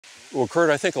Well, Kurt,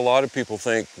 I think a lot of people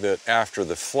think that after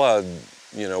the flood,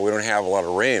 we don't have a lot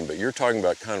of rain, but you're talking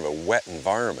about kind of a wet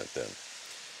environment then.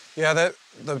 Yeah,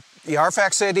 the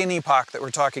Arphaxadian epoch that we're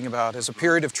talking about is a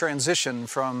period of transition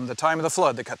from the time of the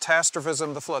flood, the catastrophism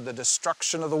of the flood, the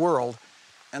destruction of the world,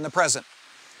 and the present.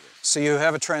 So you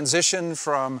have a transition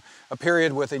from a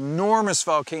period with enormous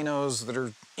volcanoes that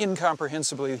are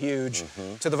incomprehensibly huge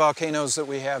to the volcanoes that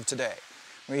we have today.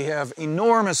 We have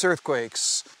enormous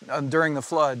earthquakes during the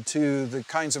flood to the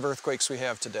kinds of earthquakes we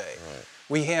have today. Right.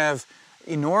 We have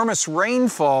enormous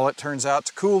rainfall, it turns out,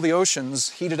 to cool the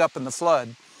oceans heated up in the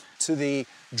flood, to the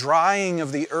drying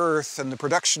of the earth and the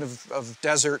production of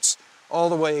deserts all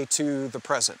the way to the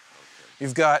present.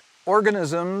 You've got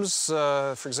organisms,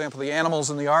 for example, the animals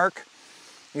in the ark.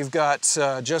 You've got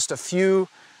just a few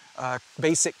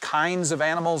basic kinds of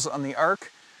animals on the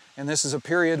ark, and this is a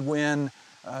period when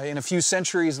in a few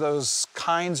centuries those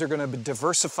kinds are going to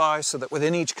diversify so that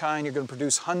within each kind you're going to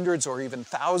produce hundreds or even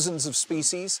thousands of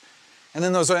species, and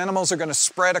then those animals are going to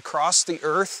spread across the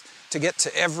earth to get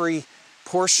to every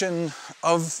portion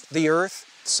of the earth.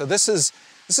 So this is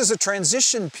a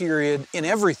transition period in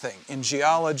everything, in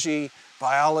geology,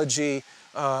 biology,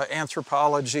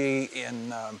 anthropology,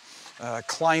 in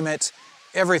climate,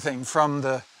 everything from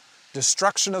the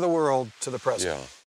destruction of the world to the present. Yeah.